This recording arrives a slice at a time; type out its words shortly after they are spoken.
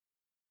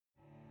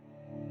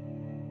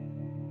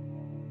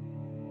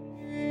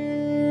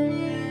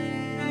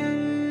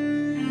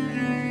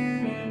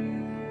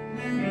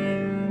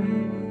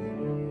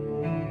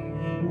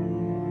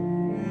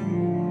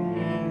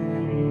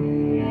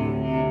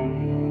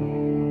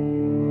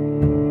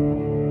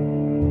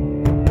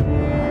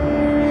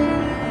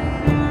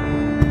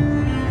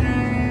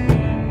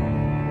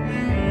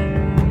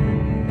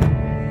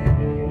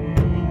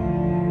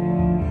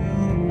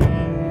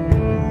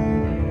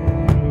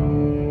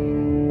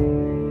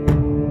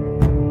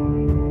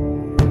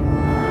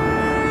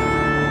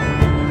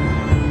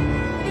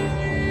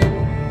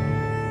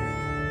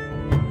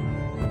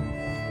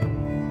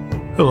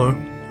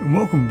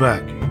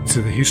back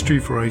to the History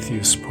for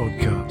Atheists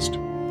podcast.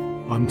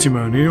 I'm Tim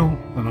O'Neill,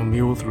 and I'm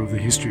the author of the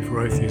History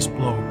for Atheists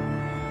blog,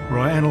 where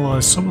I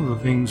analyse some of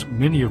the things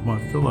many of my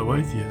fellow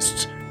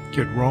atheists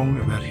get wrong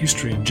about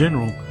history in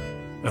general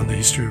and the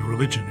history of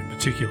religion in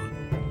particular.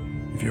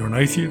 If you're an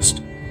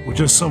atheist or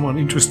just someone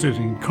interested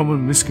in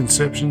common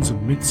misconceptions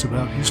and myths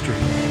about history,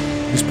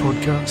 this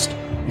podcast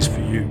is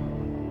for you.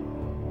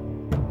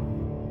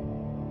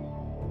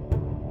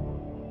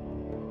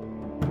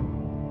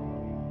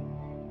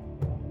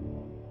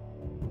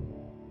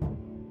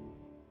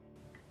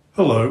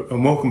 Hello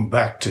and welcome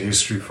back to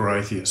History for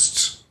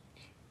Atheists.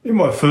 In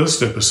my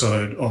first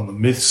episode on the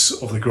myths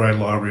of the Great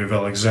Library of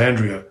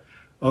Alexandria,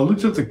 I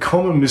looked at the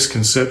common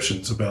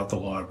misconceptions about the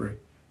library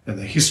and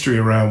the history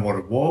around what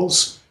it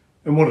was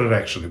and what it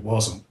actually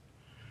wasn't.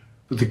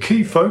 But the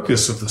key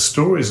focus of the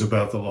stories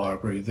about the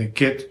library that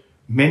get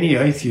many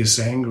atheists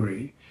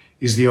angry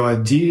is the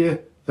idea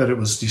that it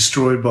was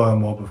destroyed by a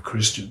mob of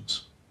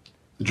Christians.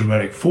 The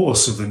dramatic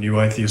force of the new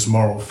atheist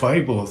moral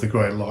fable of the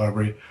Great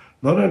Library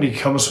not only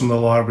comes from the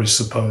library's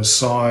supposed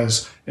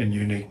size and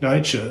unique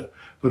nature,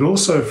 but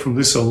also from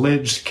this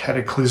alleged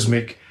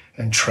cataclysmic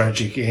and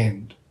tragic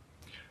end.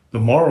 The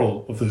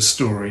moral of this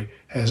story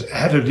has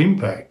added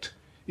impact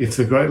if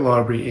the Great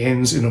Library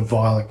ends in a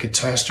violent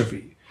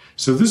catastrophe.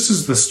 So this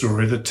is the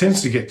story that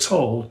tends to get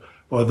told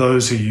by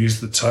those who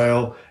use the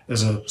tale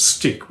as a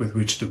stick with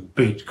which to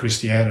beat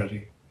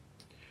Christianity.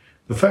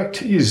 The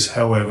fact is,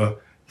 however,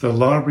 that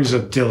libraries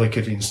are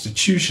delicate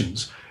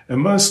institutions, and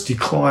most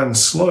decline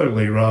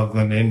slowly rather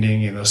than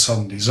ending in a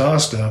sudden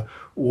disaster,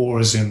 or,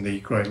 as in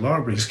the Great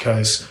Library's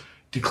case,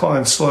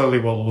 decline slowly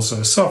while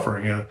also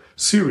suffering a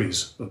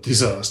series of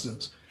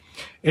disasters.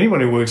 Anyone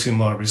who works in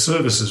library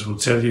services will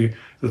tell you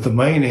that the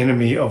main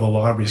enemy of a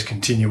library's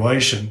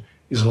continuation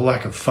is a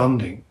lack of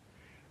funding.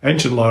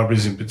 Ancient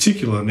libraries in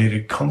particular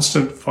needed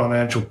constant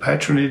financial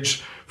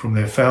patronage from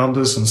their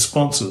founders and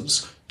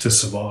sponsors to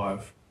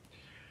survive.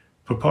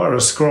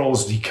 Papyrus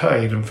scrolls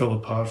decayed and fell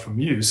apart from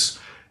use,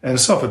 and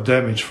suffered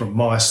damage from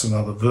mice and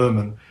other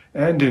vermin,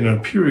 and in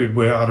a period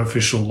where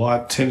artificial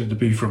light tended to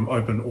be from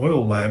open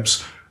oil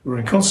lamps, were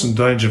in constant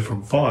danger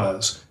from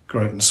fires,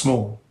 great and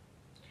small.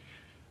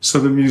 So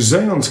the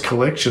Museum's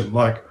collection,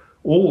 like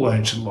all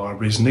ancient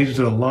libraries, needed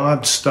a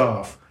large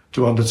staff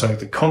to undertake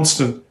the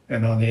constant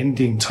and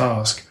unending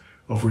task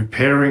of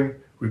repairing,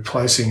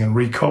 replacing and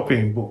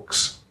recopying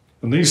books.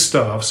 And these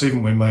staffs,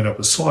 even when made up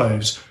of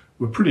slaves,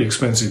 were pretty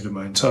expensive to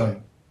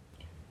maintain.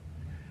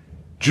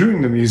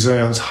 During the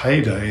Museum's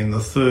heyday in the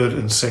 3rd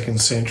and 2nd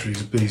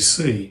centuries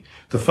BC,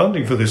 the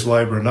funding for this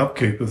labour and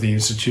upkeep of the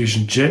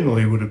institution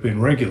generally would have been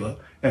regular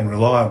and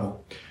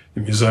reliable.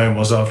 The Museum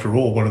was, after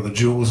all, one of the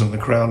jewels in the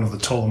crown of the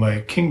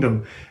Ptolemaic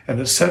kingdom, and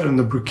it sat in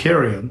the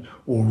Brucherion,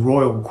 or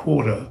royal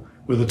quarter,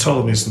 where the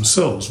Ptolemies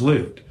themselves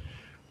lived.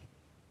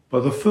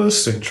 By the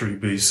 1st century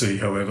BC,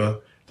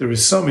 however, there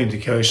is some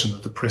indication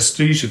that the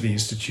prestige of the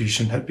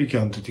institution had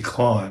begun to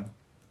decline.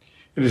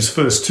 In its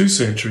first 2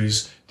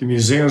 centuries, the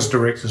Museum's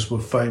directors were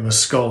famous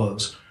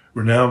scholars,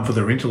 renowned for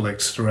their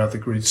intellects throughout the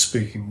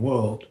Greek-speaking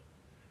world.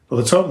 By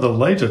the time of the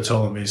later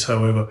Ptolemies,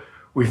 however,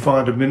 we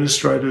find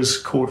administrators,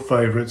 court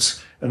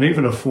favourites, and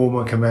even a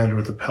former commander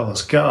of the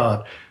palace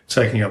guard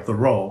taking up the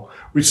role,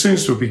 which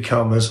seems to have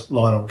become, as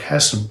Lionel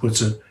Casson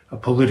puts it, a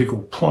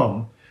political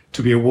plum,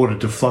 to be awarded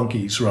to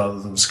flunkies rather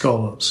than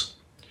scholars.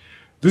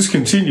 This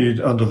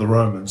continued under the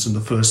Romans in the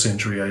 1st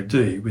century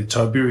AD, with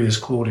Tiberius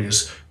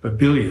Claudius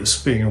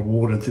Babilius being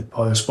awarded the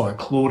post by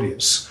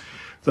Claudius,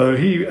 though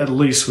he at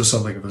least was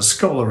something of a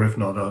scholar, if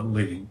not a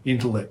leading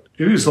intellect.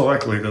 It is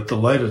likely that the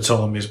later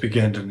Ptolemies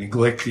began to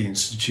neglect the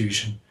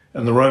institution,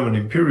 and the Roman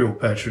imperial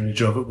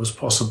patronage of it was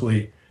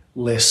possibly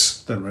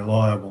less than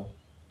reliable.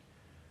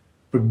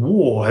 But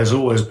war has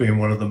always been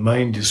one of the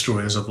main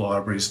destroyers of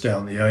libraries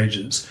down the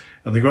ages,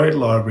 and the Great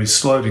Library's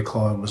slow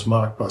decline was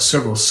marked by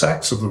several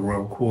sacks of the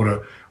royal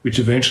quarter, which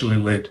eventually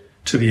led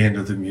to the end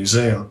of the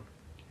Museum.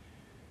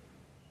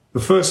 The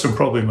first and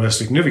probably most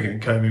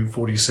significant came in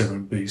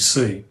 47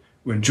 BC,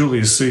 when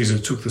Julius Caesar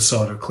took the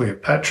side of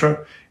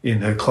Cleopatra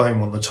in her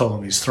claim on the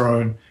Ptolemies'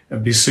 throne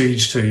and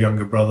besieged her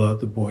younger brother,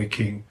 the boy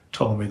king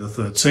Ptolemy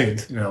XIII,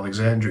 in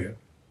Alexandria.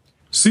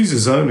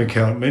 Caesar's own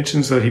account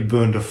mentions that he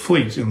burned a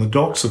fleet in the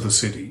docks of the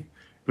city,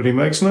 but he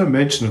makes no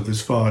mention of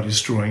this fire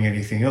destroying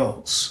anything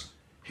else.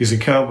 His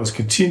account was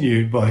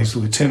continued by his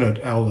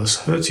lieutenant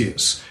Aulus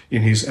Hirtius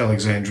in his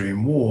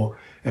Alexandrian War,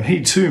 and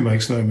he too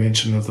makes no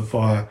mention of the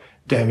fire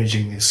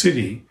damaging the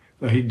city,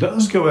 though he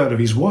does go out of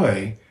his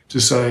way to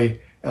say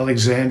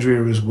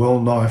Alexandria is well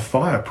nigh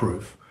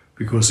fireproof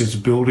because its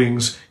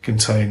buildings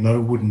contain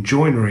no wooden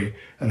joinery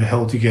and are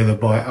held together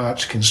by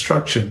arched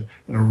construction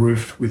and are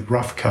roofed with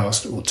rough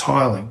cast or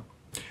tiling,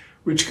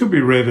 which could be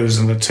read as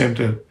an attempt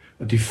at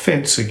a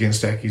defence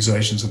against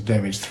accusations of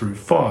damage through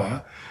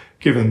fire,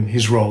 given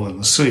his role in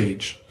the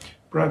siege.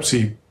 Perhaps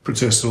he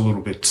protested a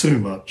little bit too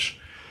much.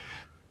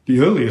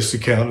 The earliest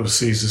account of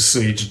Caesar's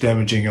siege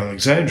damaging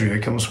Alexandria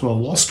comes from a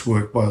lost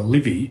work by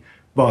Livy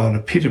by an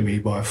epitome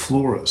by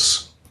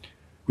Florus.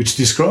 which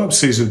describes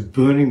Caesar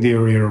burning the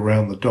area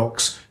around the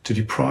docks to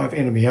deprive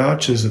enemy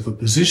archers of a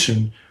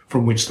position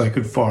from which they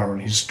could fire on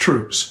his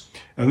troops,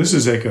 and this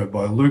is echoed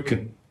by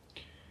Lucan.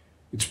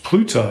 It's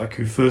Plutarch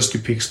who first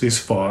depicts this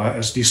fire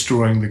as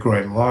destroying the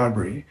Great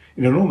Library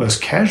in an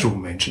almost casual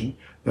mention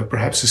that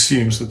perhaps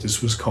assumes that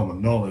this was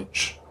common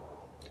knowledge.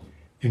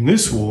 In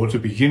this war, to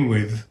begin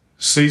with,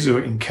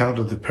 Caesar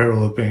encountered the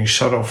peril of being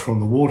shut off from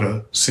the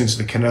water since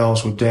the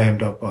canals were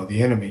dammed up by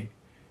the enemy.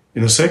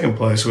 In the second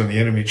place, when the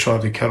enemy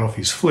tried to cut off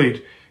his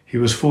fleet, he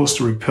was forced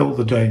to repel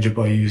the danger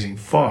by using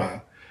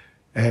fire,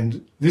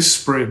 and this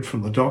spread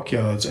from the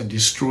dockyards and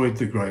destroyed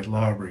the Great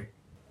Library.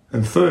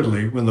 And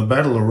thirdly, when the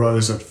battle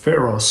arose at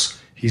Pharos,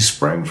 he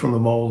sprang from the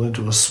mole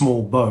into a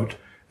small boat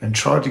and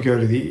tried to go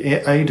to the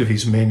aid of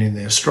his men in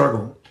their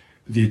struggle,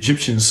 but the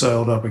Egyptians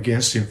sailed up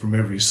against him from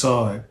every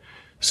side,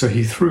 so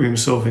he threw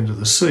himself into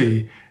the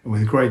sea and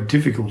with great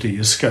difficulty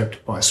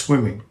escaped by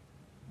swimming.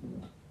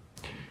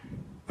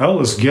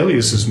 Aulus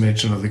Gellius's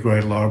mention of the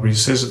Great Library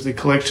says that the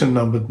collection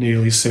numbered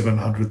nearly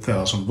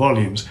 700,000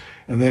 volumes,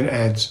 and then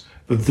adds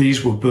that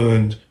these were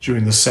burned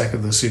during the sack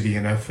of the city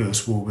in our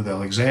first war with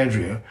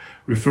Alexandria,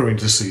 referring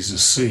to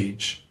Caesar's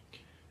siege.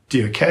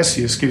 Dio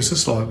Cassius gives a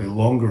slightly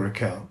longer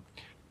account.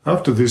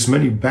 After this,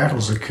 many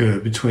battles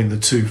occurred between the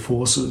two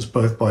forces,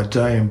 both by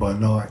day and by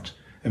night,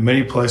 and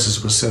many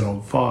places were set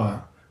on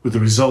fire, with the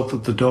result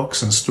that the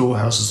docks and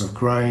storehouses of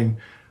grain,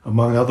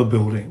 among other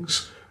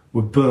buildings,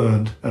 were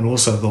burned, and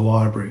also the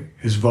library,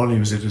 whose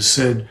volumes, it is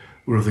said,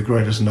 were of the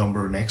greatest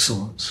number and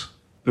excellence.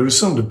 There is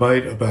some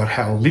debate about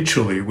how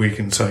literally we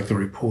can take the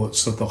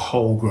reports that the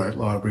whole Great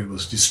Library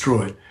was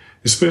destroyed,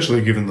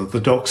 especially given that the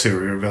docks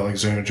area of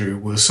Alexandria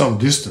was some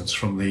distance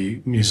from the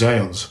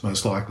Museon's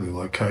most likely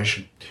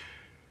location.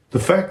 The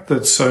fact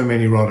that so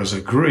many writers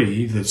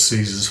agree that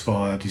Caesar's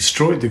fire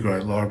destroyed the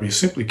Great Library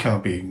simply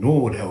can't be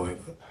ignored,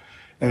 however,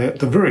 and at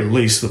the very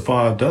least the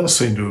fire does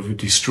seem to have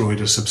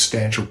destroyed a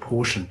substantial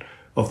portion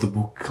of the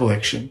book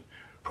collection,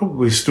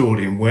 probably stored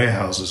in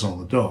warehouses on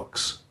the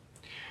docks.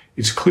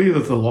 It's clear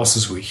that the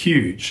losses were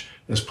huge,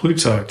 as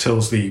Plutarch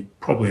tells the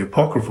probably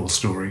apocryphal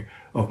story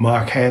of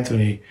Mark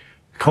Antony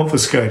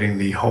confiscating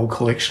the whole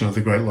collection of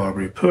the Great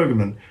Library of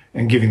Pergamon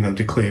and giving them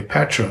to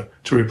Cleopatra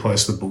to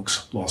replace the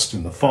books lost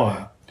in the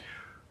fire.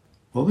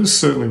 While this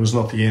certainly was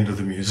not the end of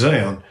the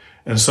Museon,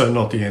 and so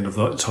not the end of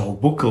its whole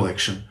book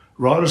collection,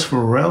 writers from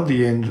around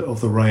the end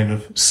of the reign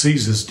of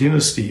Caesar's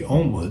dynasty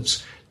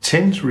onwards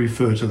tend to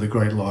refer to the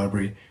Great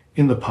Library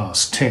in the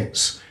past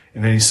tense,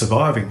 and any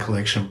surviving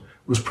collection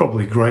was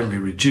probably greatly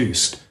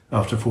reduced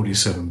after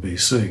 47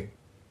 BC.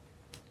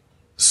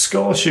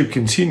 Scholarship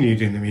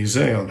continued in the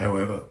Museon,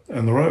 however,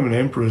 and the Roman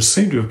emperors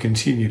seem to have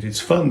continued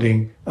its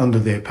funding under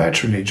their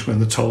patronage when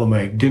the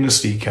Ptolemaic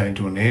dynasty came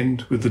to an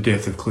end with the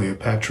death of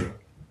Cleopatra.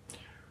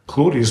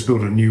 Claudius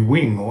built a new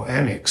wing or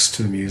annex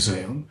to the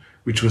Museon,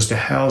 which was to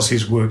house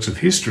his works of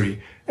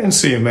history and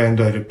see a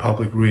mandated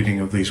public reading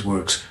of these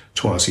works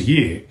twice a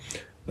year.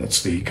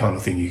 That's the kind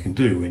of thing you can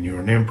do when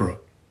you're an emperor.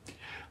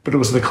 But it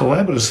was the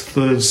calamitous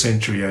 3rd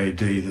century AD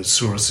that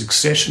saw a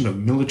succession of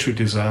military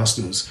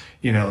disasters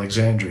in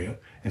Alexandria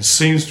and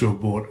seems to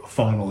have brought a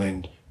final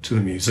end to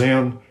the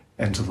Museon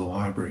and to the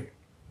library.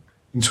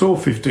 In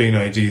 1215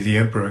 AD, the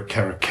Emperor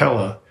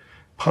Caracalla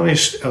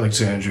punished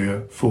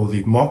Alexandria for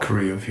the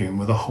mockery of him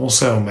with a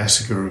wholesale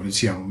massacre of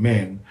its young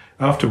men,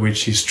 after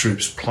which his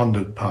troops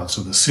plundered parts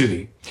of the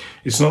city.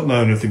 It's not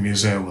known if the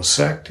Museum was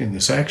sacked in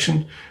this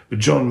action, but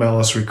John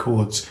Mallis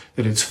records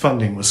that its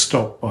funding was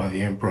stopped by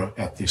the emperor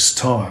at this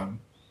time.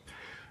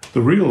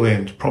 The real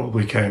end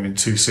probably came in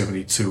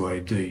 272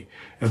 AD.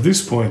 At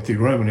this point, the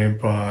Roman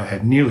Empire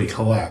had nearly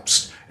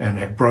collapsed and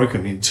had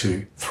broken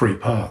into 3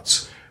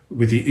 parts,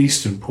 with the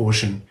eastern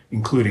portion,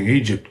 including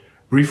Egypt,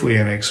 briefly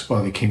annexed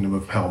by the kingdom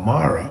of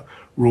Palmyra,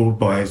 ruled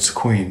by its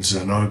queen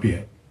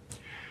Zenobia.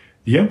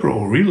 The Emperor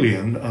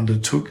Aurelian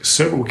undertook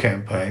several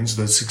campaigns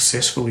that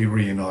successfully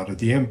reunited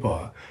the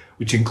empire,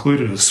 which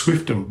included a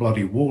swift and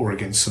bloody war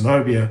against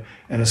Zenobia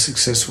and a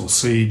successful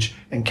siege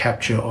and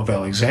capture of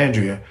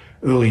Alexandria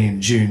early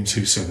in June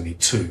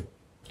 272.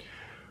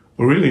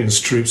 Aurelian's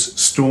troops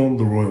stormed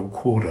the royal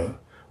quarter,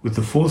 with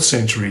the 4th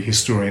century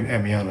historian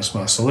Ammianus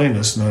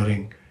Marcellinus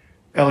noting,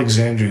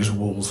 "Alexandria's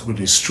walls were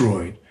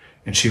destroyed,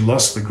 and she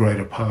lost the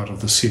greater part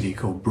of the city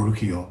called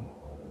Bruchion."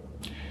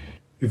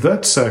 If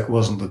that sack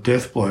wasn't the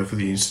death blow for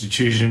the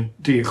institution,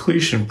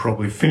 Diocletian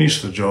probably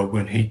finished the job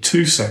when he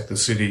too sacked the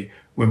city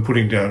when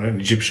putting down an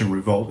Egyptian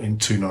revolt in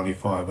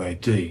 295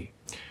 AD.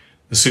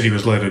 The city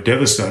was later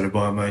devastated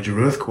by a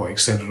major earthquake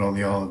centered on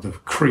the island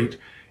of Crete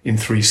in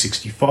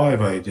 365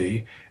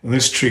 AD, and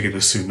this triggered a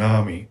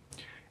tsunami.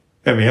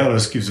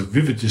 Ammianus gives a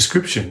vivid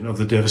description of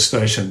the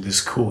devastation this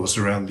caused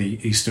around the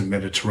eastern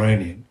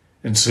Mediterranean,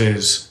 and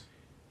says,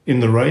 "In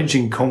the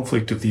raging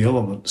conflict of the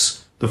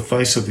elements, the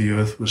face of the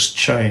earth was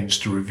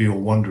changed to reveal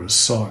wondrous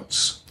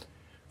sights.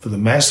 For the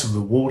mass of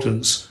the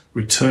waters,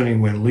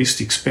 returning when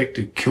least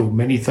expected, killed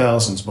many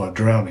thousands by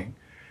drowning,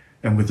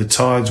 and with the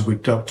tides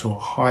whipped up to a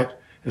height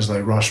as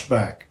they rushed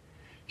back,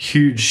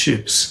 huge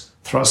ships,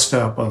 thrust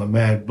out by the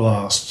mad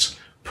blasts,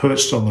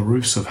 perched on the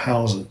roofs of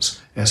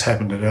houses, as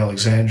happened at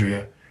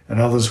Alexandria, and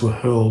others were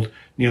hurled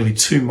nearly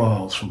 2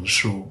 miles from the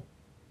shore.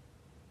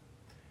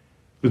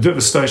 The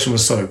devastation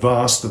was so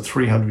vast that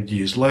 300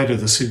 years later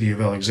the city of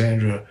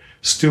Alexandria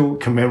still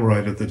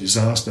commemorated the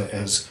disaster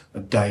as a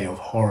day of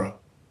horror.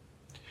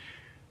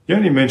 The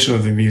only mention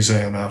of the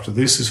museum after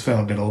this is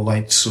found in a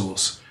late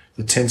source,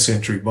 the 10th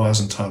century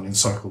Byzantine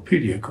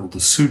encyclopedia called the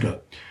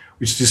Suda,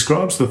 which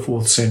describes the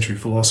 4th century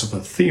philosopher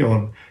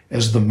Theon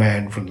as the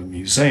man from the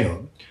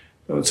museum.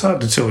 Though it's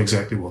hard to tell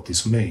exactly what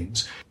this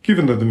means.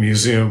 Given that the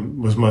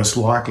museum was most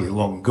likely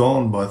long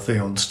gone by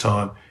Theon's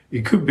time,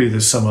 it could be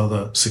that some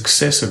other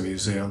successor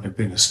museum had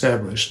been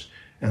established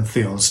and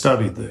Theon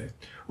studied there.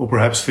 Or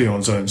perhaps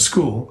Theon's own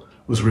school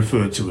was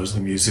referred to as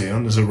the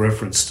museum as a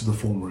reference to the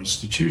former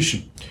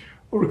institution.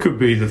 Or it could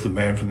be that the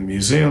man from the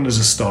museum is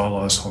a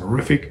stylized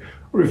honorific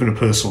or even a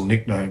personal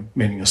nickname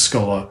meaning a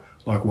scholar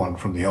like one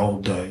from the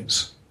old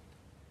days.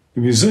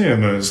 The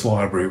museum and its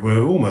library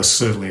were almost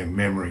certainly a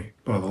memory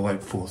by the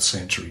late 4th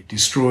century,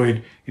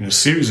 destroyed in a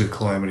series of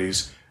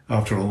calamities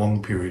after a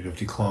long period of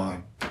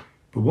decline.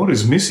 But what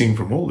is missing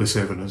from all this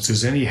evidence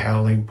is any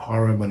howling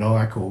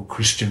pyromaniacal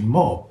Christian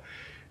mob.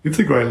 If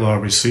the Great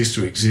Library ceased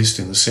to exist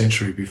in the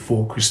century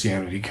before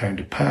Christianity came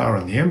to power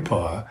in the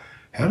empire,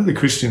 how did the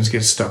Christians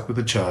get stuck with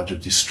the charge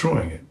of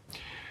destroying it?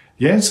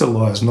 The answer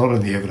lies not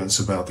in the evidence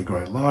about the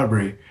Great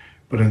Library,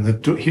 but in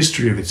the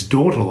history of its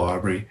daughter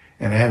library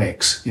and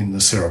annex in the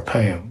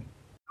Serapeum.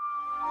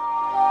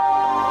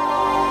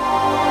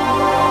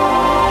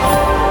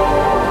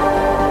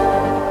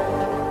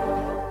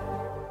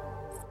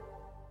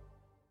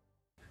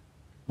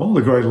 While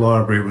the Great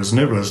Library was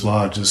never as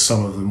large as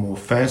some of the more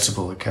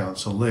fanciful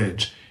accounts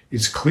allege,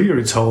 it's clear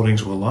its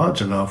holdings were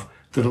large enough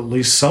that at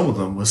least some of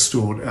them were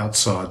stored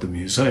outside the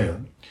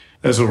museum.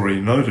 As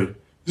already noted,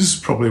 this is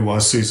probably why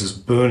Caesar's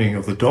burning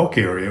of the dock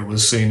area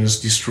was seen as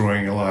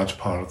destroying a large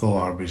part of the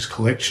library's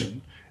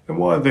collection, and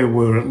why there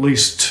were at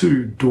least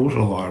 2 daughter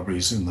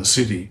libraries in the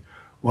city,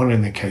 one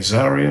in the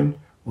Caesarion,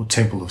 or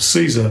Temple of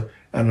Caesar,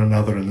 and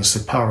another in the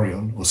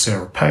Separion, or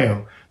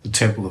Serapeum, the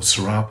Temple of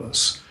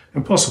Serapis,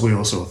 and possibly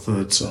also a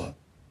third site.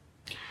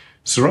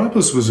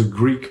 Serapis was a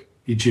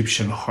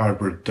Greek-Egyptian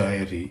hybrid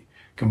deity,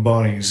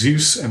 combining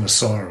Zeus and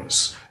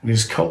Osiris, and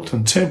his cult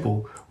and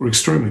temple were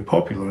extremely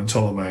popular in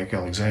Ptolemaic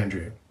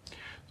Alexandria.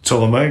 The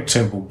Ptolemaic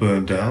temple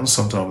burned down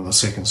sometime in the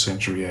 2nd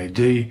century AD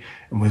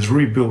and was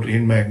rebuilt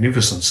in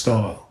magnificent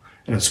style,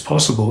 and it's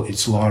possible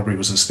its library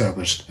was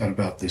established at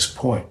about this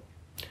point.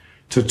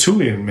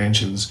 Tertullian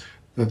mentions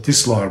that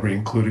this library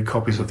included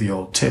copies of the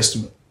Old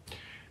Testament,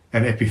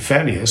 and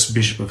Epiphanius,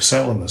 Bishop of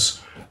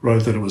Salamis,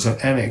 wrote that it was an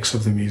annex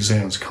of the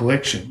museum's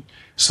collection,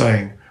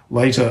 saying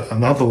later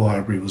another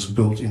library was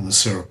built in the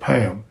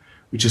Serapeum,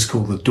 which is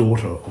called the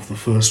daughter of the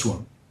first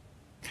one.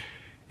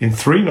 In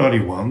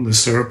 391, the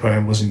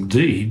Serapeum was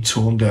indeed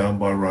torn down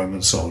by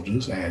Roman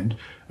soldiers and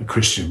a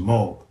Christian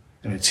mob,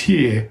 and it's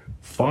here,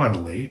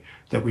 finally,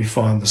 that we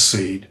find the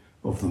seed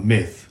of the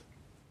myth.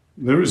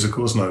 There is, of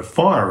course, no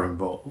fire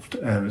involved,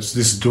 and it's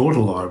this daughter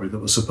library that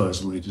was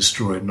supposedly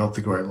destroyed, not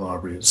the Great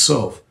Library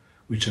itself,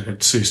 which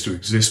had ceased to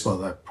exist by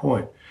that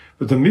point.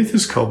 But the myth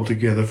is cobbled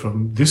together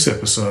from this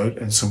episode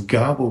and some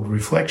garbled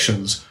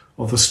reflections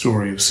of the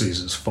story of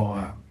Caesar's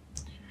fire.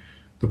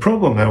 The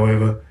problem,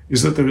 however,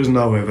 is that there is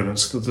no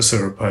evidence that the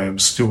Serapeum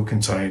still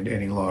contained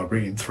any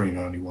library in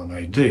 391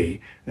 AD,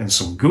 and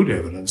some good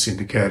evidence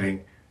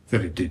indicating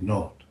that it did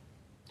not.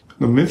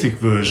 The mythic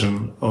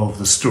version of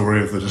the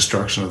story of the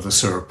destruction of the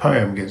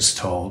Serapeum gets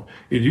told.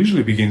 It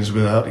usually begins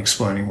without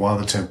explaining why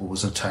the temple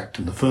was attacked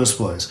in the first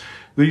place.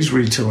 These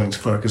retellings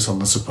focus on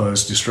the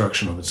supposed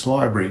destruction of its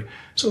library,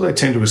 so they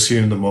tend to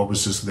assume the mob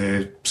was just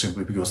there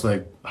simply because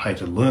they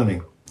hated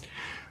learning.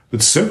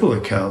 But several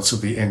accounts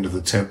of the end of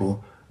the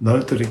temple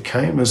note that it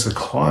came as the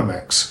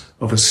climax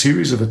of a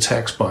series of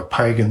attacks by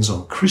pagans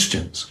on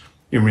Christians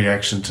in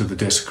reaction to the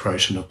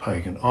desecration of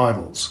pagan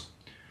idols.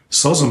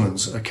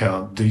 Sozomen's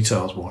account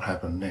details what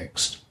happened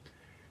next.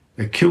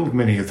 They killed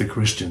many of the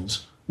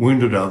Christians,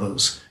 wounded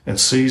others, and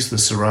seized the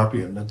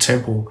Serapeum, a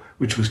temple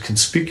which was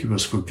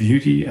conspicuous for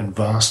beauty and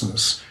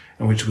vastness,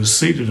 and which was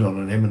seated on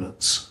an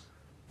eminence.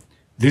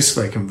 This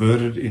they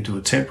converted into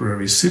a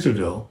temporary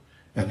citadel,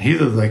 and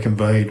hither they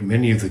conveyed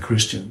many of the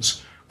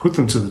Christians, put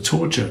them to the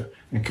torture,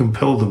 and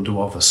compelled them to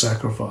offer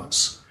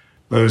sacrifice.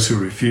 Those who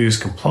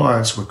refused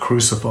compliance were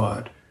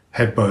crucified,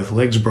 had both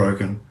legs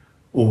broken,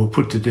 or were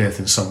put to death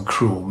in some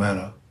cruel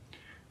manner.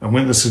 And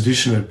when the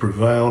sedition had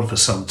prevailed for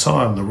some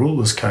time, the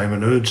rulers came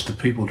and urged the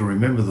people to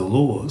remember the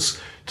laws,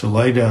 to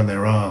lay down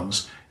their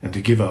arms, and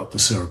to give up the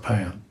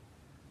Serapeum.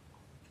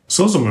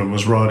 Sozomen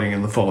was writing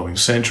in the following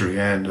century,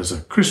 and, as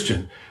a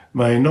Christian,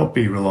 may not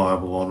be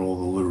reliable on all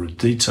the lurid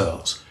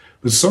details.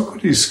 But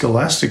Socrates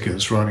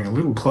Scholasticus, writing a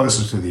little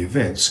closer to the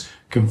events,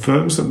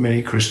 confirms that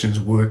many Christians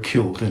were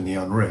killed in the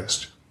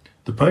unrest.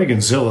 The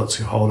pagan zealots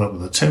who holed up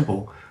in the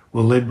temple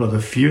were led by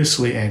the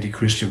fiercely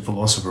anti-Christian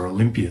philosopher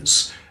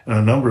Olympius and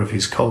a number of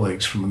his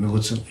colleagues from the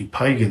militantly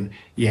pagan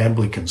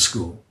Iamblican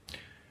school.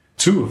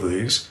 Two of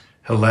these,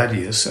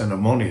 Helladius and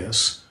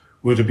Ammonius,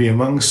 were to be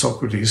among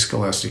Socrates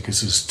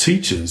Scholasticus's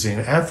teachers in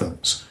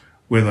Athens,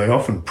 where they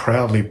often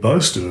proudly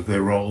boasted of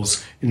their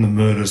roles in the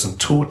murders and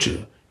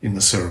torture in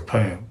the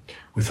Serapeum,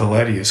 with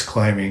Halladius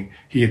claiming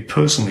he had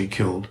personally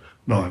killed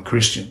 9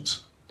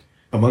 Christians.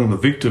 Among the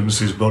victims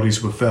whose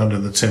bodies were found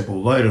in the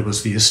temple later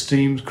was the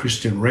esteemed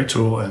Christian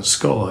rhetor and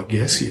scholar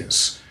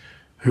Gesius,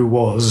 who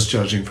was,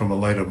 judging from a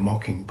later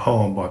mocking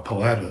poem by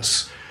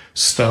Pilatus,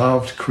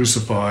 starved,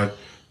 crucified,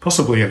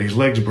 possibly had his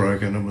legs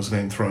broken, and was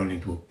then thrown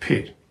into a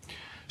pit.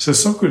 So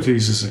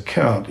Socrates'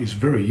 account is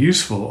very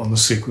useful on the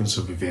sequence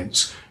of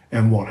events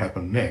and what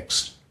happened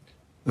next.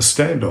 A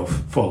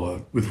standoff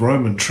followed, with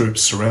Roman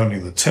troops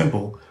surrounding the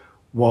temple,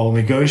 while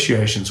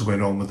negotiations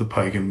went on with the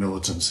pagan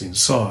militants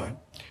inside.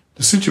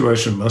 The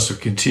situation must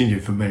have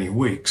continued for many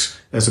weeks,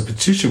 as a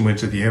petition went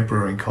to the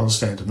emperor in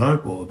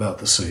Constantinople about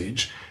the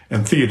siege,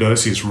 and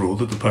Theodosius ruled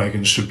that the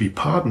pagans should be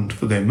pardoned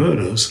for their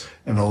murders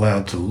and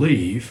allowed to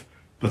leave,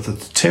 but that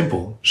the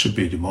temple should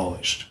be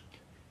demolished.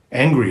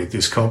 Angry at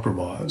this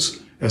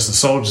compromise, as the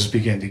soldiers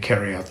began to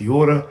carry out the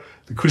order,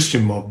 the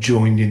Christian mob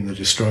joined in the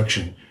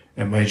destruction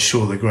and made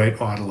sure the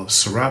great idol of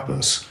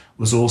Serapis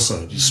was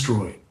also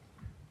destroyed.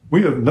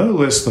 We have no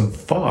less than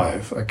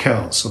 5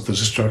 accounts of the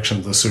destruction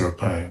of the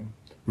Serapeum: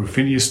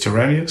 Rufinus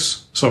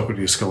Tyrannius,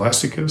 Socrates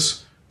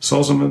Scholasticus,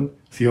 Sozomen,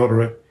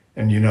 Theodoret,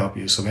 and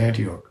Eunapius of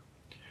Antioch.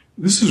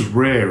 This is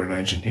rare in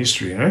ancient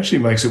history and actually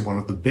makes it one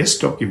of the best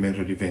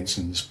documented events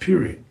in this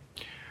period.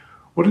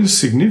 What is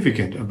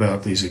significant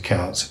about these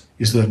accounts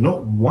is that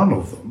not one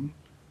of them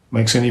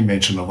makes any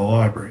mention of a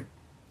library.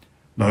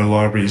 No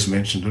library is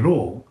mentioned at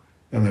all,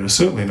 and there are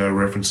certainly no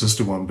references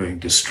to one being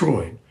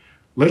destroyed,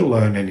 let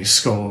alone any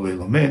scholarly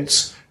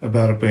laments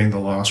about it being the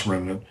last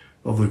remnant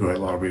of the Great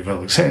Library of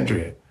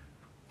Alexandria.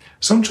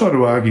 Some try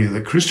to argue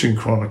that Christian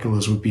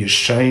chroniclers would be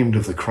ashamed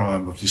of the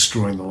crime of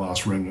destroying the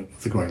last remnant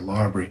of the Great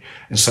Library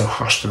and so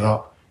hushed it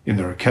up in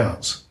their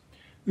accounts.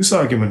 This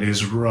argument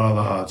is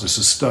rather hard to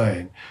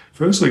sustain.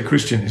 Firstly,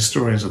 Christian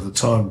historians of the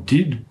time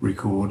did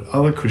record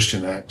other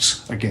Christian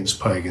acts against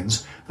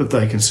pagans that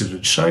they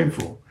considered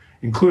shameful,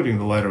 including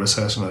the later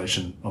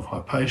assassination of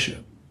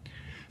Hypatia.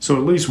 So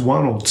at least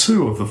 1 or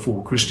 2 of the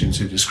 4 Christians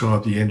who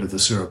described the end of the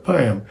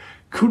Serapeum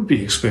could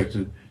be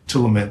expected to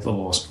lament the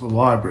loss of the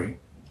library.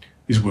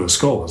 These were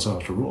scholars,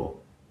 after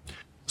all.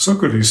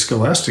 Socrates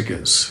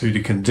Scholasticus,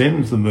 who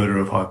condemned the murder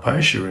of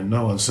Hypatia in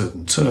no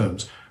uncertain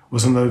terms,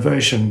 was a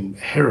Novatian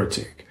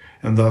heretic,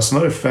 and thus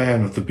no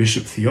fan of the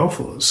bishop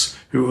Theophilus,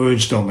 who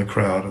urged on the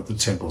crowd of the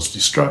temple's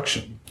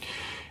destruction.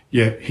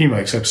 Yet he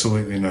makes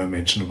absolutely no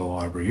mention of a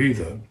library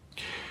either.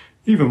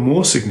 Even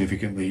more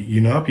significantly,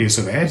 Eunapius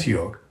of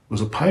Antioch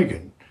was a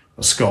pagan,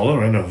 a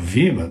scholar and a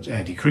vehement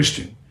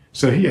anti-Christian,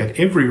 so he had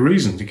every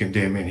reason to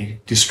condemn any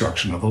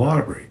destruction of a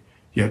library,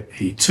 yet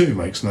he too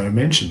makes no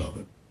mention of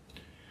it.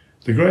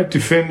 The great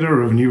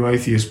defender of new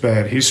atheist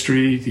bad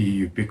history, the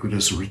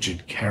ubiquitous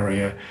Richard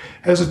Carrier,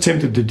 has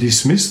attempted to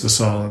dismiss the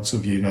silence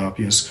of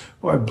Eunapius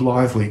by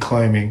blithely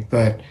claiming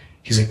that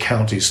his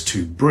account is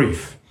too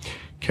brief.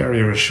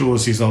 Carrier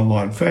assures his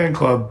online fan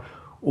club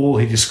all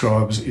he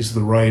describes is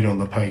the raid on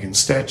the pagan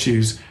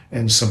statues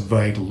and some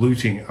vague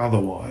looting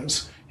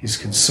otherwise. His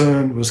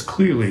concern was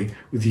clearly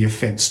with the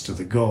offence to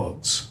the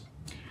gods.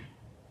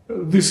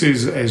 This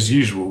is, as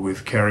usual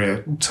with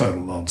Carrier,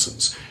 total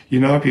nonsense.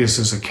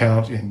 Eunapius's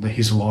account in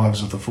his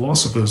Lives of the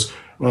Philosophers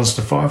runs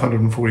to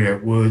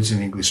 548 words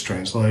in English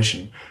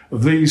translation.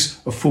 Of these,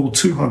 a full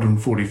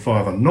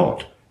 245 are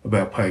not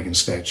about pagan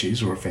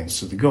statues or offence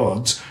to the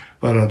gods,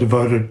 but are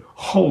devoted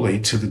wholly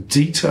to the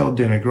detailed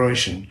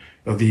denigration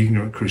of the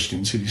ignorant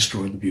Christians who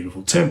destroyed the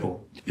beautiful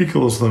temple. He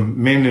calls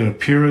them men in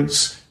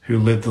appearance who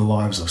led the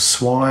lives of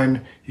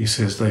swine. He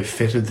says they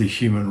fettered the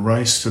human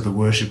race to the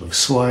worship of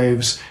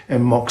slaves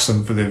and mocks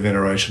them for their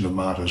veneration of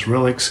martyrs'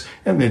 relics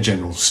and their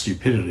general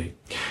stupidity.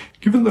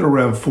 Given that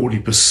around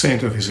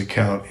 40% of his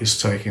account is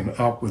taken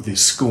up with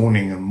this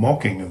scorning and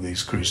mocking of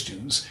these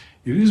Christians,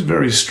 it is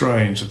very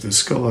strange that the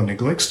scholar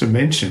neglects to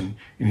mention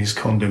in his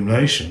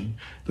condemnation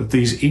that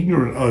these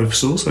ignorant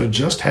oafs also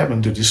just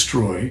happened to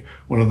destroy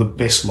one of the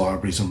best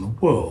libraries in the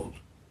world.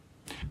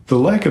 The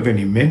lack of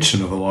any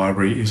mention of a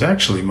library is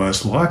actually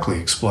most likely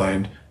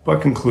explained by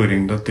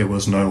concluding that there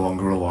was no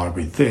longer a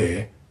library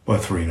there by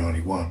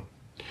 391.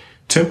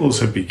 Temples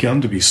had begun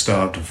to be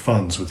starved of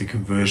funds with the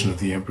conversion of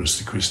the emperors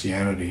to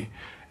Christianity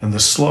and the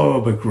slower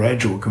but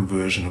gradual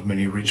conversion of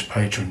many rich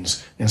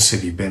patrons and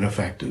city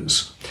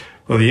benefactors.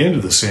 By the end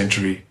of the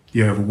century,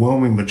 the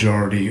overwhelming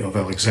majority of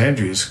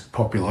Alexandria's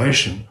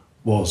population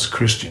was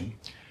Christian.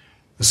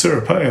 The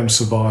Serapeum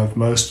survived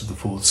most of the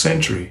 4th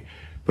century,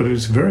 but it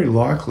is very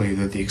likely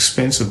that the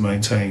expense of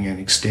maintaining an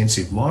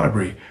extensive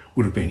library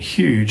would have been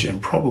huge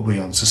and probably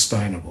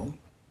unsustainable.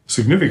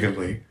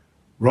 Significantly,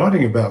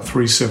 writing about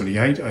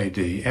 378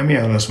 AD,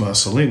 Ammianus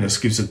Marcellinus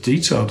gives a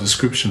detailed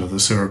description of the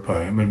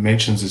Serapeum and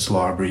mentions its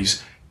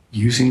libraries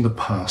using the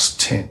past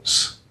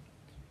tense.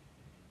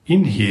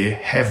 In here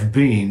have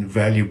been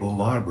valuable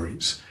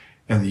libraries,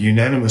 and the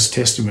unanimous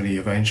testimony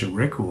of ancient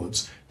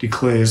records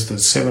declares that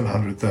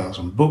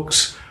 700,000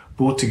 books,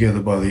 brought together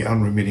by the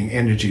unremitting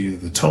energy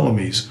of the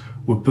Ptolemies,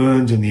 were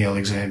burned in the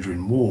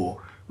Alexandrian War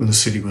when the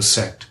city was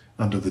sacked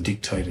under the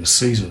dictator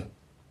Caesar.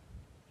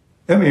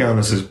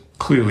 Ammianus is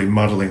clearly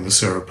muddling the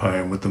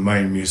Serapeum with the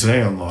main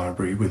Museum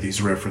library with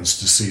his reference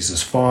to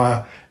Caesar's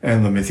fire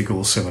and the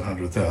mythical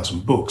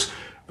 700,000 books,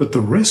 but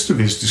the rest of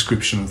his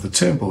description of the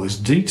temple is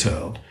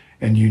detailed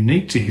and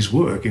unique to his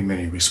work in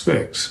many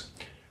respects.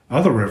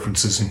 Other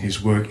references in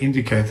his work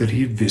indicate that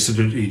he had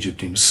visited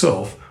Egypt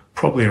himself,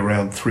 probably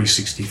around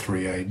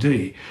 363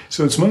 AD,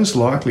 so it's most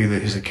likely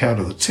that his account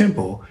of the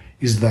temple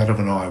is that of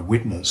an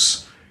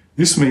eyewitness.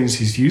 This means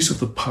his use of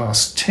the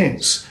past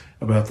tense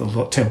about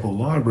the temple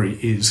library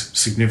is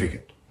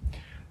significant.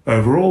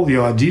 Overall, the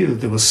idea that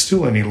there was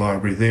still any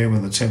library there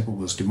when the temple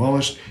was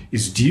demolished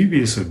is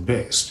dubious at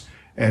best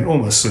and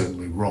almost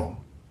certainly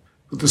wrong.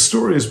 But the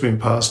story has been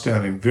passed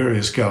down in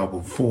various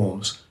garbled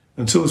forms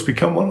until it's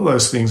become one of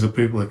those things that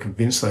people are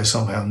convinced they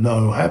somehow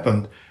know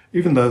happened,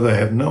 even though they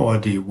have no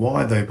idea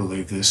why they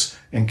believe this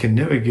and can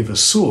never give a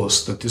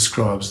source that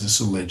describes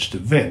this alleged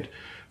event,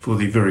 for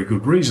the very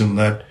good reason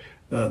that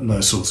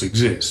no source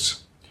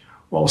exists.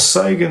 While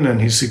Sagan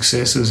and his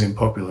successors in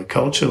popular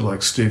culture,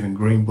 like Stephen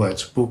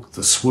Greenblatt's book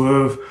The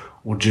Swerve,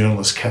 or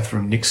journalist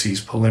Catherine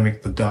Nixie's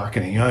polemic The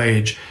Darkening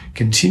Age,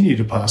 continue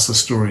to pass the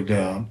story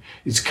down,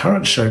 its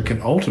current shape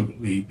can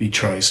ultimately be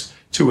traced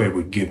to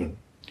Edward Gibbon.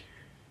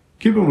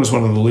 Gibbon was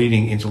one of the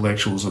leading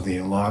intellectuals of the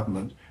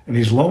Enlightenment, and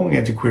his long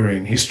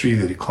antiquarian history,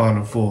 The Decline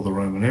and Fall of the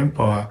Roman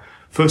Empire,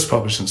 first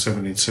published in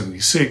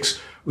 1776,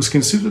 was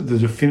considered the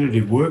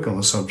definitive work on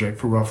the subject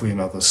for roughly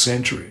another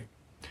century.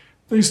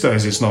 These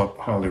days it's not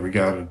highly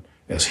regarded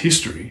as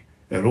history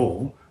at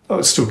all, though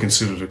it's still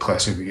considered a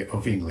classic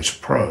of English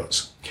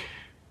prose.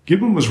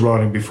 Gibbon was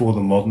writing before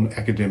the modern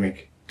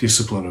academic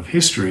discipline of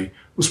history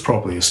was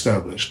properly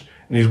established,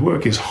 and his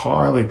work is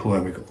highly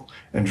polemical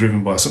and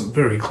driven by some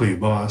very clear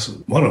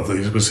biases. One of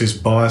these was his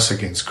bias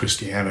against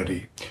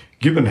Christianity.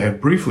 Gibbon had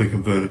briefly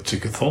converted to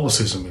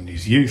Catholicism in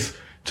his youth,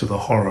 to the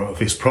horror of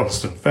his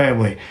Protestant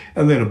family,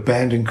 and then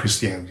abandoned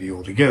Christianity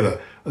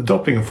altogether,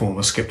 adopting a form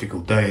of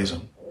skeptical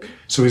deism.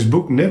 So his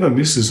book never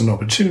misses an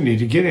opportunity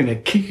to get in a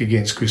kick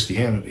against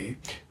Christianity,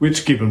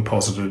 which Gibbon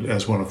posited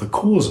as one of the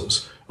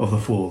causes of the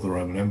fall of the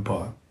Roman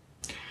Empire.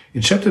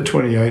 In chapter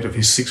 28 of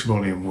his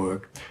 6-volume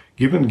work,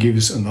 Gibbon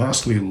gives a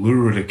nicely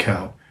lurid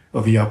account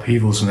of the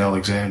upheavals in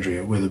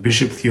Alexandria, where the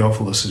Bishop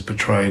Theophilus is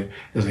portrayed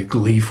as a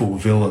gleeful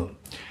villain.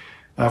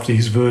 After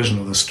his version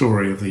of the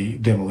story of the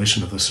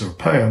demolition of the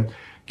Serapeum,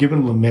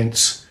 Gibbon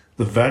laments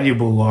the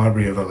valuable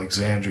library of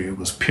Alexandria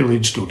was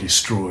pillaged or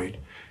destroyed,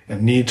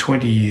 and near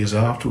 20 years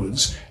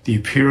afterwards, the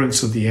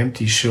appearance of the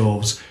empty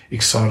shelves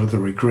excited the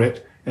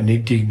regret and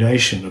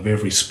indignation of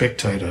every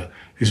spectator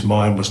whose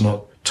mind was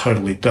not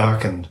totally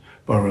darkened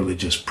by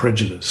religious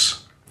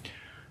prejudice.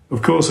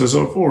 Of course, as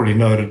I've already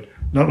noted,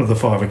 none of the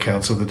 5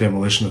 accounts of the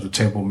demolition of the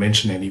temple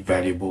mention any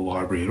valuable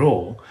library at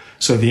all,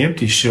 so the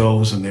empty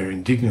shelves and their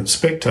indignant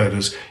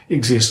spectators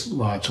exist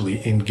largely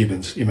in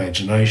Gibbon's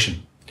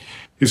imagination.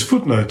 His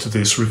footnote to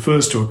this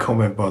refers to a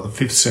comment by the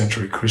 5th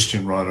century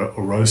Christian writer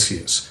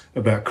Orosius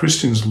about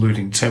Christians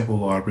looting temple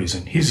libraries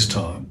in his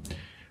time,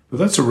 but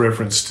that's a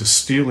reference to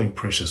stealing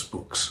precious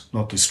books,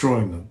 not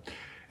destroying them,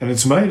 and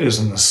it's made as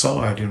an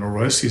aside in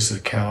Orosius'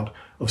 account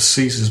of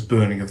Caesar's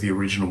burning of the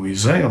original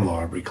Museum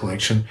library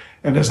collection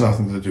and has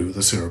nothing to do with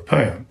the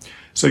Serapeum.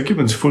 So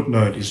Gibbon's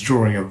footnote is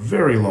drawing a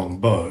very long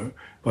bow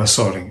by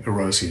citing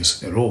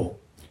Orosius at all.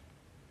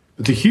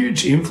 But the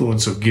huge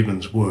influence of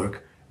Gibbon's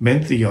work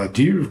meant the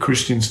idea of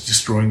Christians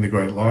destroying the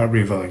great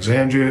library of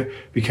Alexandria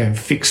became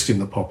fixed in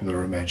the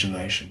popular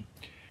imagination.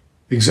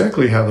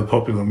 Exactly how the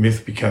popular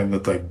myth became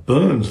that they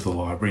burned the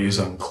library is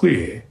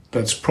unclear.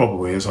 That's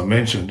probably, as I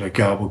mentioned, a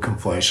garbled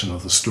conflation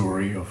of the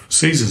story of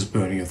Caesar's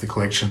burning of the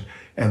collection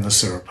and the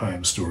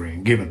Serapeum story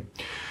in Gibbon.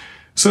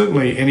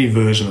 Certainly, any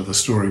version of the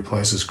story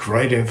places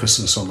great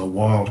emphasis on the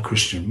wild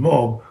Christian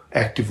mob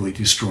actively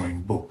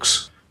destroying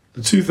books.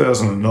 The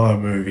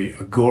 2009 movie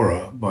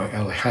Agora by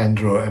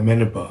Alejandro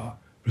Amenabar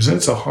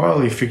presents a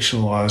highly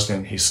fictionalized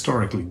and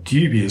historically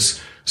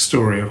dubious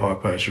story of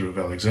Hypatia of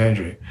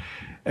Alexandria,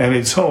 and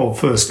its whole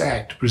first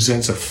act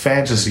presents a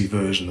fantasy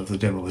version of the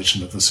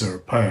demolition of the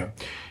Serapeum,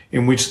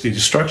 in which the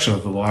destruction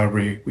of the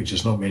library, which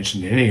is not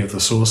mentioned in any of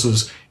the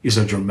sources, is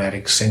a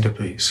dramatic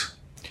centerpiece.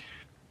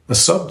 A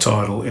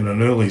subtitle in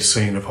an early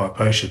scene of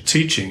Hypatia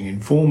teaching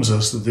informs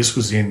us that this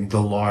was in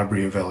the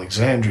Library of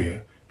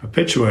Alexandria,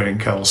 perpetuating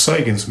Carl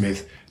Sagan's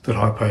myth that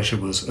Hypatia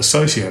was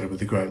associated with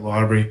the Great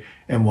Library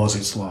and was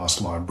its last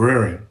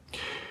librarian.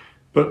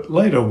 But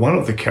later, one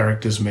of the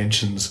characters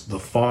mentions the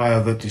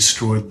fire that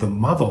destroyed the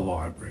Mother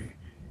Library,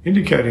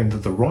 indicating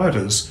that the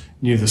writers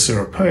knew the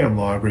Serapeum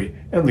Library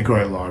and the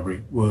Great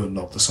Library were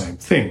not the same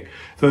thing,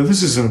 though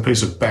this is in a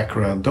piece of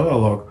background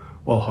dialogue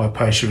while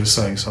Hypatia is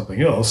saying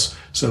something else,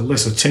 so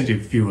less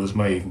attentive viewers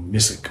may even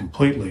miss it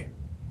completely.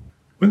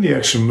 When the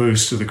action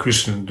moves to the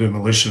Christian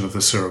demolition of the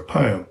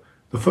Serapeum,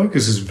 the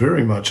focus is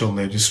very much on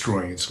their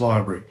destroying its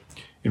library.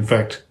 In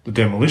fact, the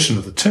demolition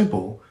of the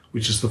temple,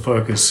 which is the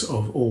focus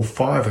of all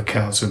 5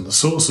 accounts in the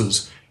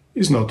sources,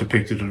 is not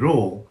depicted at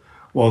all,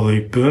 while the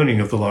burning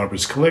of the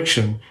library's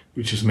collection,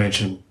 which is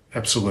mentioned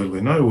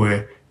absolutely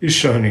nowhere, is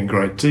shown in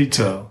great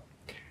detail.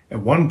 At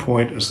one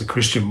point, as the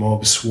Christian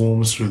mob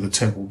swarms through the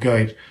temple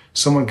gate,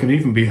 someone can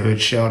even be heard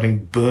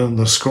shouting, "Burn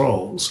the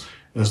scrolls,"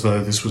 as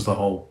though this was the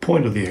whole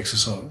point of the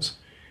exercise.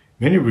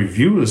 Many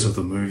reviewers of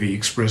the movie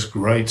express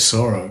great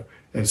sorrow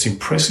at its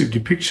impressive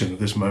depiction of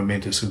this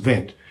momentous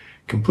event,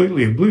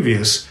 completely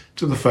oblivious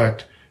to the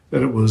fact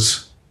that it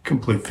was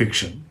complete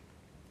fiction.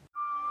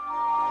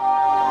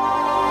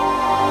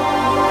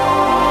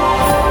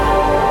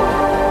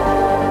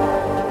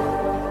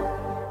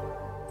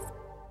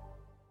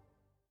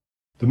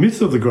 The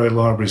myth of the Great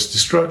Library's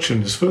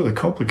destruction is further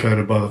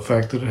complicated by the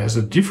fact that it has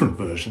a different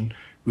version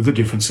with a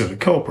different set of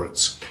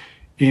culprits.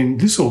 In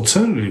this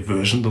alternative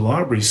version, the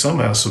library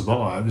somehow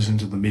survives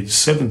into the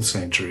mid-7th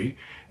century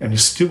and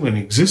is still in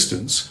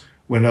existence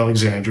when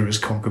Alexandria is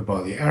conquered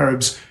by the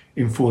Arabs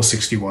in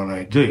 461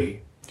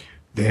 AD.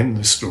 Then,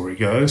 the story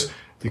goes,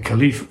 the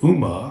Caliph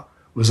Umar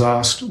was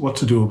asked what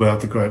to do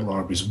about the Great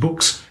Library's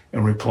books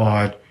and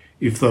replied,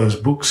 "If those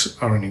books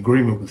are in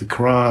agreement with the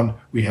Quran,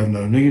 we have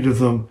no need of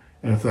them,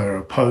 and if they are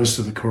opposed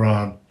to the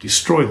Quran,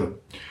 destroy them."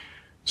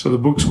 So the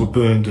books were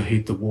burned to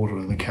heat the water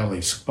in the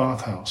Caliph's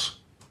bathhouse.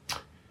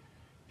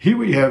 Here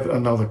we have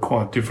another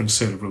quite different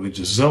set of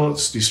religious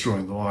zealots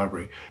destroying the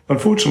library.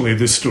 Unfortunately,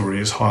 this story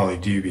is highly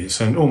dubious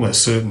and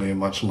almost certainly a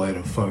much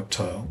later folk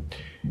tale.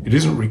 It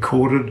isn't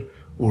recorded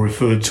or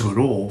referred to at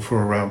all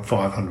for around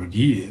 500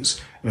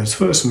 years, and it's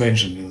first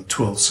mentioned in the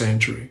 12th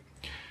century.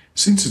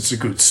 Since it's a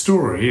good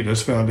story, it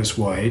has found its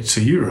way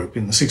to Europe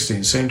in the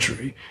 16th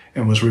century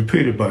and was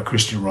repeated by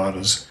Christian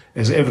writers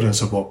as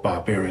evidence of what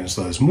barbarians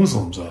those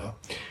Muslims are.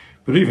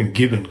 But even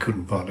Gibbon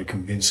couldn't find it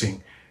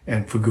convincing,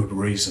 and for good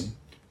reason.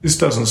 This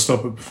doesn't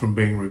stop it from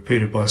being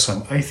repeated by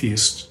some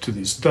atheists to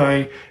this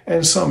day,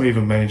 and some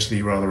even manage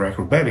the rather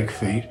acrobatic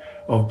feat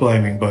of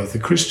blaming both the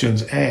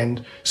Christians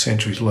and,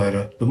 centuries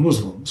later, the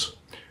Muslims.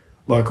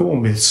 Like all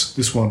myths,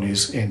 this one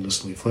is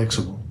endlessly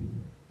flexible.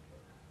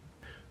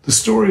 The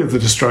story of the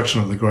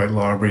destruction of the Great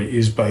Library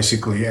is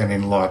basically an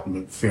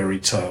Enlightenment fairy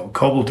tale,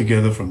 cobbled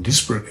together from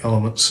disparate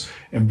elements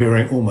and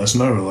bearing almost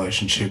no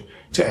relationship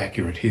to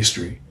accurate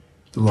history.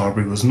 The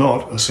library was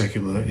not a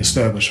secular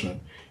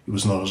establishment. It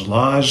was not as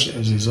large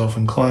as is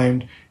often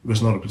claimed, it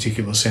was not a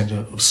particular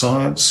centre of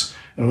science,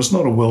 and it was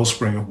not a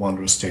wellspring of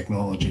wondrous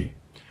technology.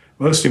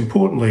 Most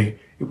importantly,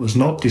 it was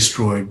not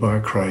destroyed by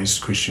a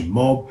crazed Christian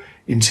mob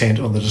intent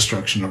on the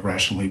destruction of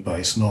rationally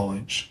based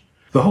knowledge.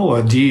 The whole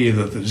idea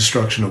that the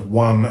destruction of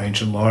one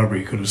ancient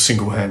library could have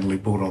single-handedly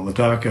brought on the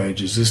Dark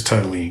Ages is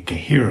totally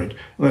incoherent,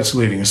 and that's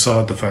leaving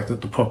aside the fact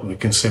that the popular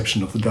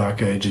conception of the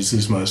Dark Ages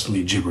is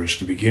mostly gibberish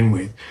to begin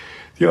with.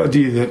 The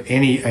idea that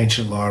any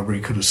ancient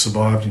library could have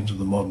survived into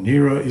the modern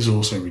era is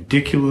also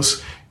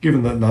ridiculous,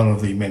 given that none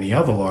of the many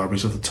other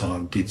libraries of the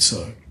time did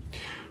so.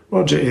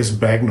 Roger S.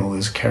 Bagnall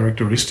is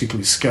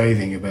characteristically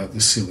scathing about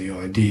this silly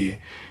idea.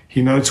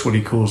 He notes what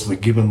he calls the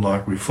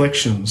Gibbon-like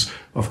reflections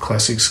of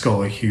classic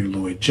scholar Hugh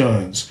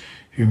Lloyd-Jones,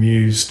 who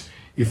mused,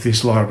 if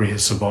this library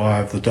had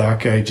survived, the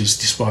Dark Ages,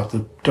 despite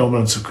the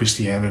dominance of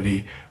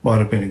Christianity, might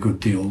have been a good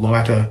deal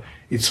lighter.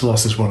 Its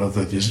loss is one of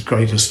the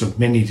greatest of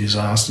many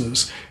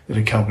disasters that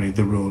accompanied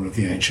the ruin of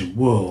the ancient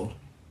world.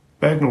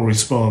 Bagnall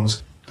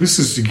responds, this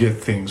is to get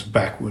things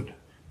backward.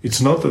 It's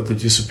not that the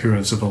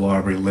disappearance of a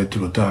library led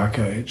to a Dark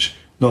Age,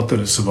 not that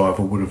its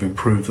survival would have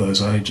improved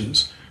those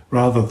ages.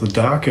 Rather, the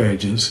Dark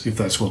Ages, if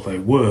that's what they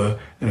were,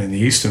 and in the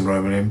Eastern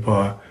Roman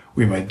Empire,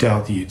 we may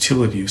doubt the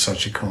utility of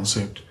such a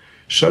concept,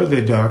 show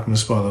their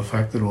darkness by the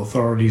fact that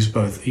authorities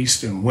both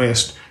East and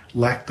West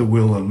lacked the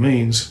will and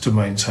means to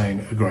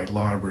maintain a great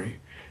library.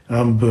 An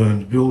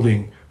unburned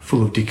building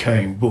full of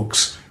decaying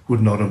books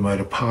would not have made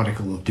a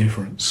particle of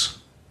difference.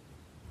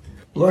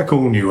 Like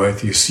all new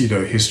atheist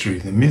pseudo-history,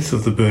 the myth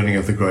of the burning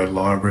of the Great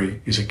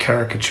Library is a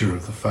caricature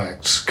of the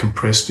facts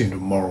compressed into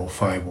moral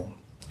fable.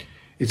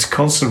 Its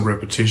constant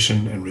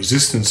repetition and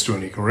resistance to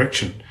any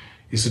correction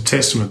is a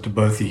testament to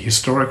both the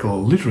historical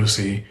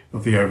illiteracy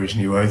of the average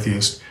new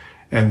atheist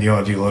and the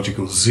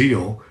ideological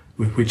zeal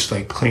with which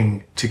they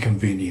cling to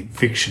convenient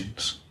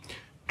fictions.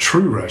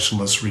 True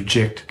rationalists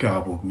reject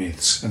garbled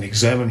myths and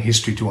examine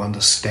history to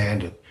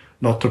understand it,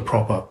 not to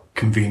prop up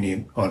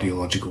convenient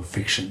ideological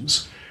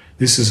fictions.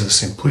 This is a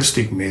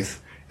simplistic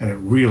myth, and it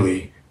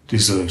really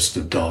deserves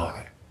to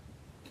die.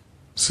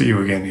 See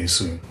you again here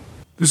soon.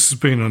 This has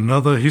been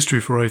another History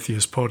for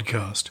Atheists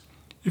podcast.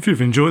 If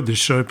you've enjoyed this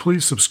show,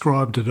 please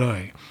subscribe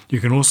today. You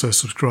can also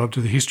subscribe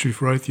to the History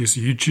for Atheists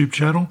YouTube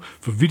channel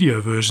for video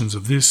versions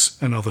of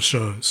this and other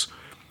shows,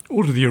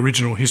 or to the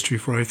original History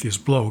for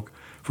Atheists blog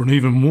for an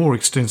even more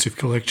extensive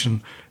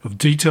collection of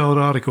detailed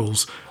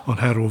articles on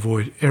how to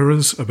avoid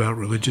errors about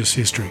religious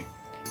history.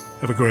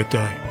 Have a great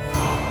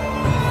day.